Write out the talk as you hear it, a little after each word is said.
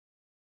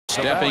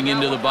Stepping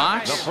into the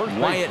box,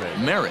 Wyatt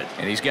Merritt.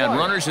 And he's got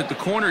runners at the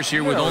corners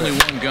here with only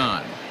one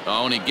gone.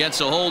 Oh, and he gets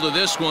a hold of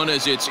this one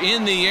as it's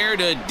in the air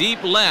to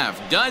deep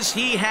left. Does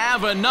he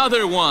have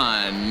another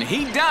one?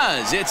 He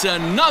does. It's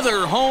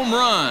another home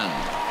run.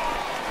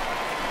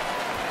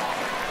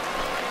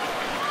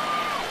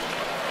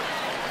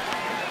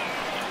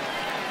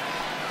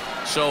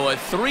 So a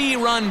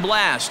 3-run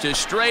blast to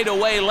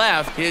straightaway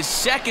left, his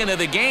second of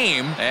the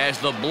game as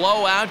the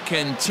blowout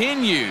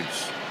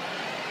continues.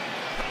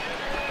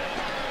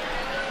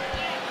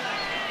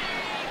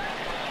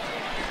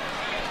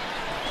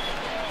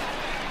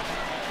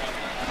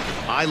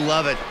 I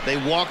love it. They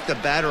walk the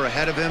batter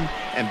ahead of him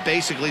and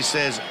basically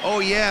says,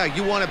 oh yeah,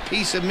 you want a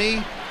piece of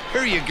me?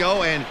 Here you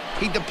go. And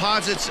he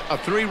deposits a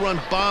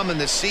 3-run bomb in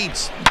the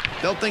seats.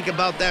 They'll think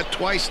about that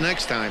twice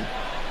next time.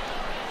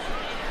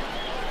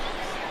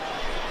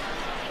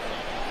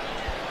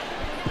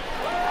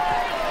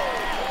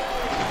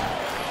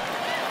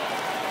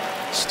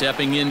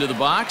 Stepping into the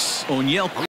box, O'Neill.